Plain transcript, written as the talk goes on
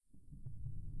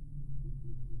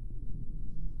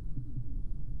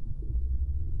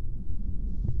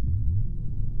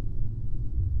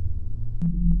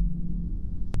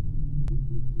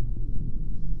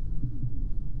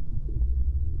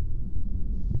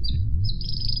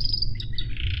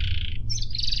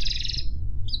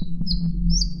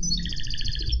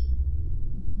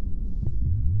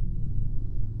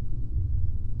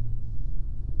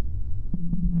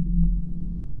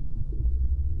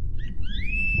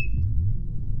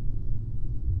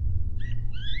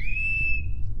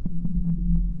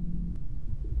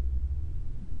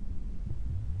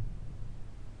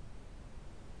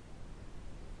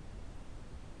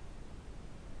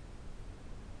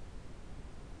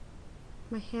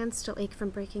My hands still ache from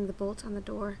breaking the bolt on the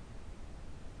door,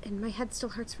 and my head still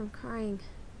hurts from crying.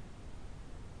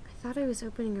 I thought I was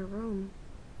opening a room.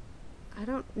 I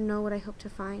don't know what I hope to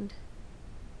find.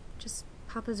 Just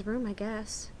Papa's room, I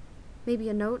guess. Maybe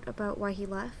a note about why he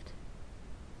left.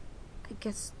 I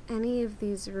guess any of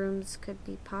these rooms could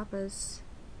be Papa's.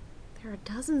 There are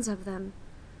dozens of them.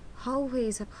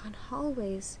 Hallways upon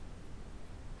hallways.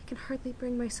 I can hardly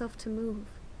bring myself to move.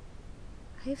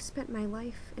 I have spent my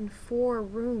life in 4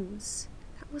 rooms.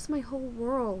 That was my whole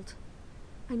world.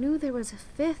 I knew there was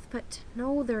a 5th, but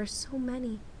no, there are so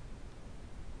many.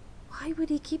 Why would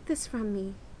he keep this from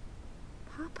me?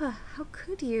 Papa, how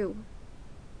could you?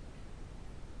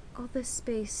 All this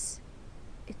space,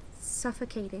 it's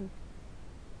suffocating.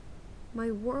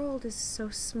 My world is so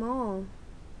small.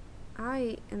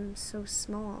 I am so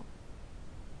small.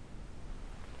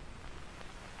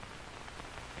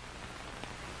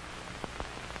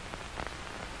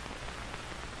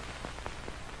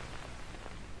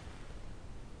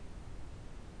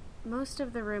 Most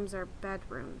of the rooms are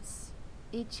bedrooms.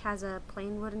 Each has a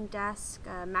plain wooden desk,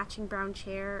 a matching brown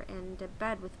chair, and a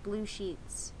bed with blue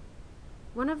sheets.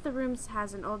 One of the rooms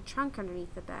has an old trunk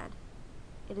underneath the bed.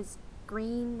 It is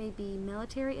green, maybe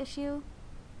military issue?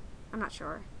 I'm not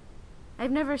sure.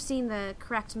 I've never seen the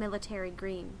correct military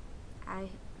green.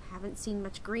 I haven't seen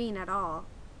much green at all.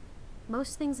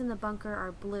 Most things in the bunker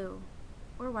are blue,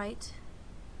 or white.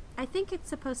 I think it's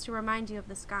supposed to remind you of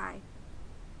the sky.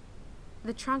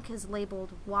 The trunk is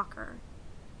labeled Walker.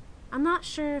 I'm not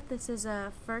sure if this is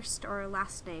a first or a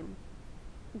last name.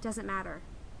 It doesn't matter.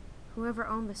 Whoever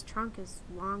owned this trunk is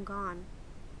long gone.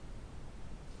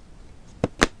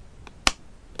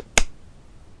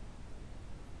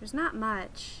 There's not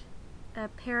much. A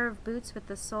pair of boots with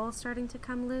the sole starting to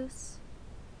come loose.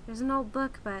 There's an old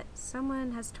book, but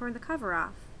someone has torn the cover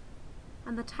off.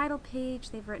 On the title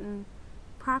page, they've written,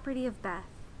 Property of Beth.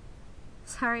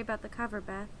 Sorry about the cover,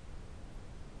 Beth.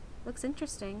 Looks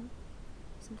interesting.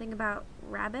 Something about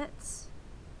rabbits.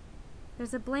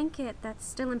 There's a blanket that's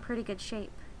still in pretty good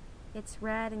shape. It's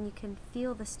red and you can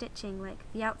feel the stitching like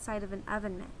the outside of an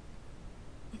oven mitt.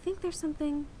 I think there's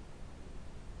something...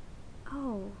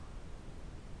 Oh,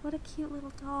 what a cute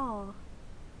little doll.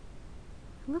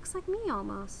 It looks like me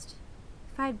almost.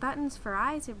 If I had buttons for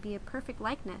eyes, it would be a perfect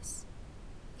likeness.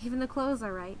 Even the clothes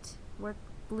are right.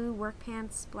 Blue work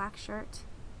pants, black shirt.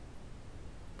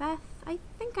 Beth, I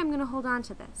think I'm going to hold on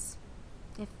to this,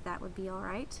 if that would be all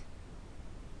right.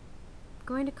 I'm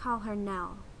going to call her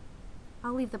Nell.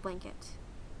 I'll leave the blanket.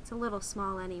 It's a little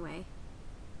small anyway.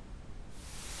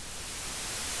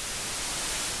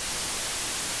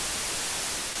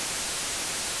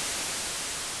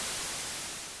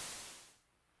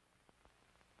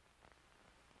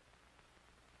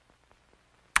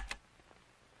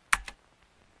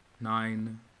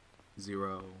 Nine,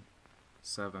 0,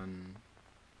 7,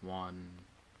 1,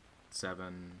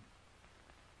 7,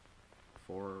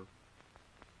 4.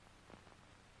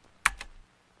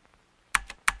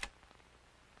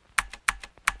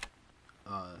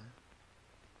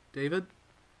 David?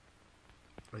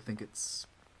 I think it's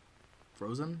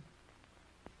frozen.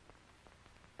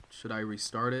 Should I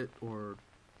restart it, or...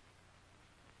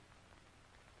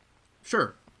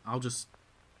 Sure, I'll just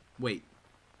wait.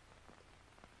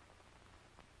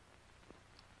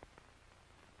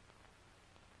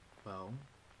 Well,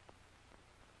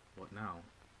 what now?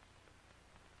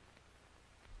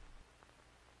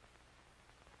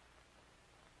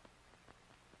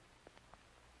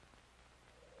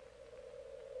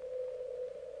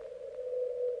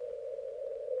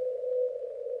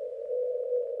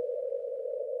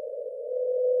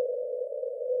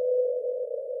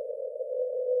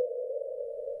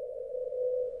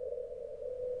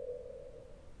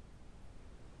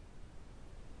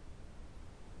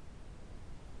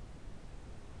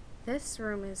 This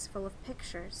room is full of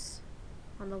pictures.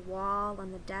 On the wall,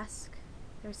 on the desk,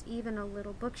 there's even a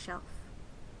little bookshelf.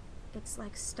 It's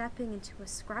like stepping into a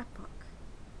scrapbook.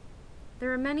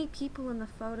 There are many people in the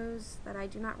photos that I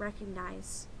do not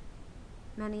recognize.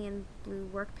 Many in blue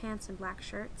work pants and black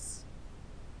shirts,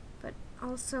 but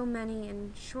also many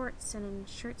in shorts and in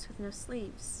shirts with no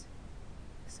sleeves.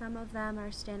 Some of them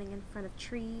are standing in front of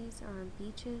trees or on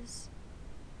beaches.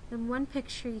 In one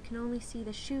picture, you can only see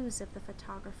the shoes of the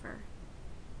photographer.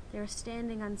 They are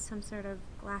standing on some sort of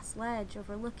glass ledge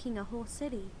overlooking a whole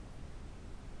city.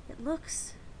 It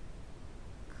looks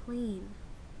clean.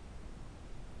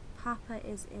 Papa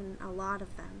is in a lot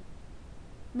of them.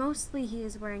 Mostly he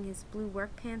is wearing his blue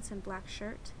work pants and black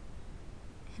shirt.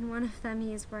 In one of them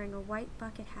he is wearing a white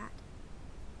bucket hat.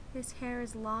 His hair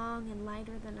is long and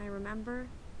lighter than I remember.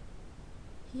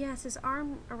 He has his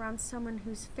arm around someone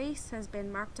whose face has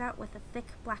been marked out with a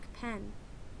thick black pen.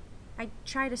 I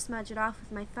try to smudge it off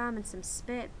with my thumb and some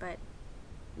spit, but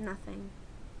nothing.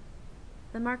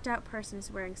 The marked out person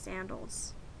is wearing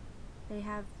sandals. They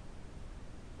have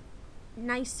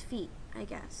nice feet, I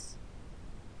guess.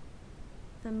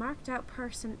 The marked out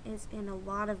person is in a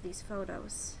lot of these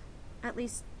photos. At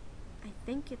least, I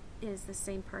think it is the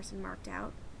same person marked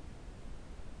out.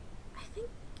 I think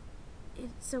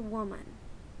it's a woman.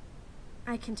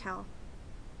 I can tell.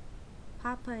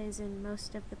 Papa is in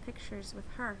most of the pictures with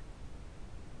her.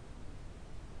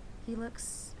 He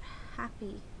looks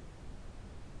happy.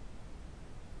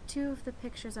 2 of the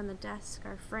pictures on the desk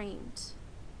are framed.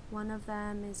 One of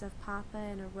them is of Papa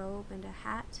in a robe and a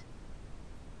hat.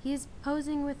 He is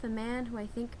posing with a man who I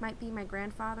think might be my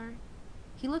grandfather.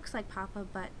 He looks like Papa,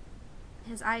 but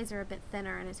his eyes are a bit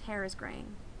thinner and his hair is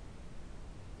graying.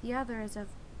 The other is of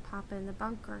Papa in the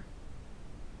bunker.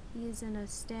 He is in a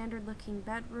standard-looking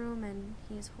bedroom and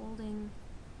he is holding,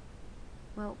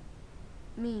 well,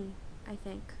 me, I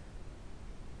think.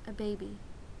 A baby.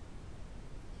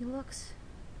 He looks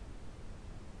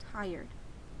tired.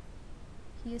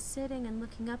 He is sitting and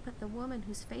looking up at the woman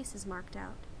whose face is marked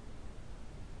out.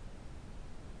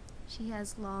 She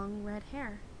has long red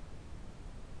hair,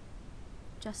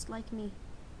 just like me.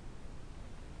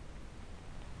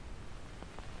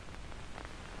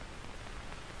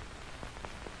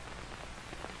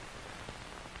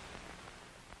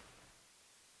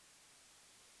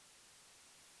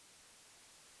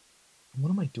 What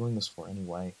am I doing this for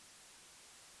anyway?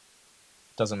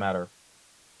 Doesn't matter,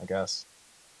 I guess.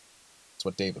 It's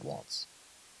what David wants.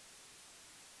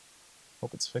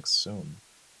 Hope it's fixed soon.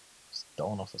 It's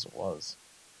dull enough as it was.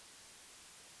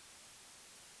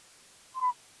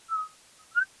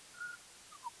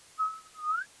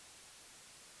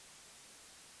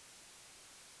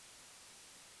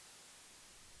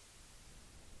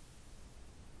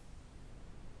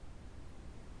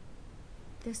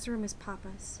 This room is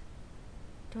Papa's.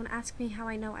 Don't ask me how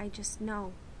I know, I just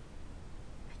know.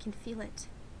 I can feel it.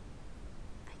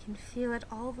 I can feel it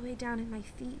all the way down in my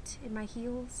feet, in my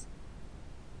heels.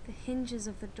 The hinges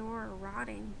of the door are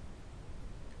rotting.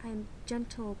 I'm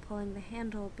gentle pulling the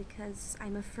handle because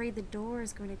I'm afraid the door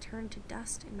is going to turn to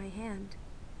dust in my hand.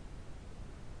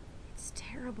 It's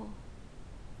terrible.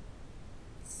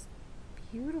 It's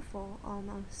beautiful,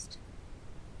 almost.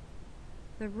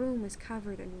 The room is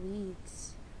covered in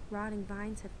weeds. Rotting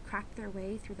vines have cracked their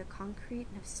way through the concrete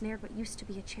and have snared what used to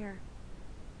be a chair.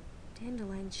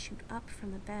 Dandelions shoot up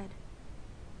from the bed.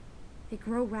 They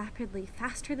grow rapidly,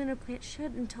 faster than a plant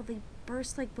should, until they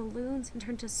burst like balloons and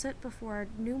turn to soot before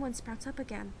a new one sprouts up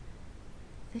again.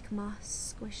 Thick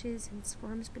moss squishes and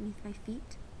squirms beneath my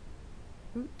feet.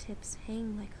 Root tips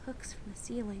hang like hooks from the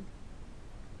ceiling.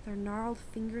 Their gnarled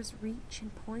fingers reach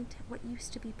and point at what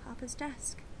used to be Papa's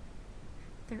desk.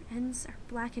 Their ends are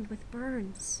blackened with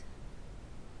burns.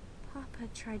 Papa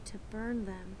tried to burn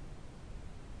them.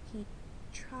 He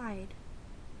tried.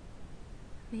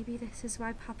 Maybe this is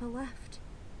why Papa left.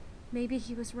 Maybe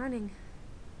he was running.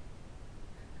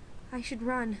 I should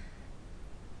run.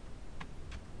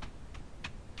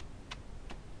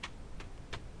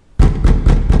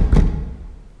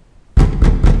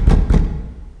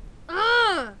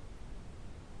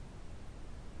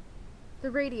 The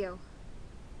radio.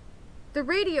 The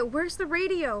radio! Where's the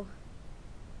radio?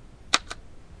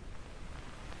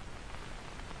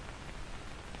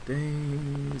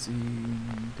 Daisy,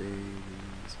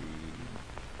 Daisy,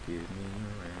 give me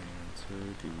your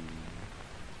answer, do.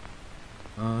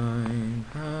 I'm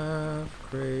half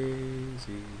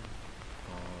crazy,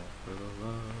 all for the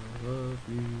love of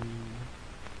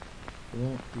you.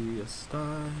 Won't be a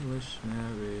stylish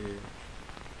marriage,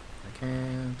 I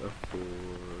can't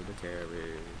afford a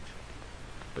carriage.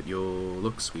 But you'll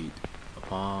look sweet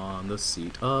upon the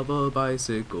seat of a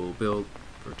bicycle built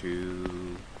for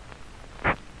 2.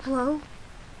 Hello?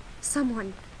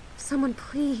 Someone,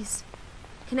 please.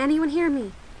 Can anyone hear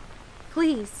me?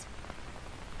 Please.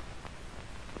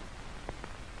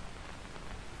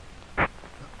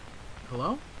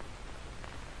 Hello?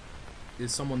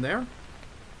 Is someone there?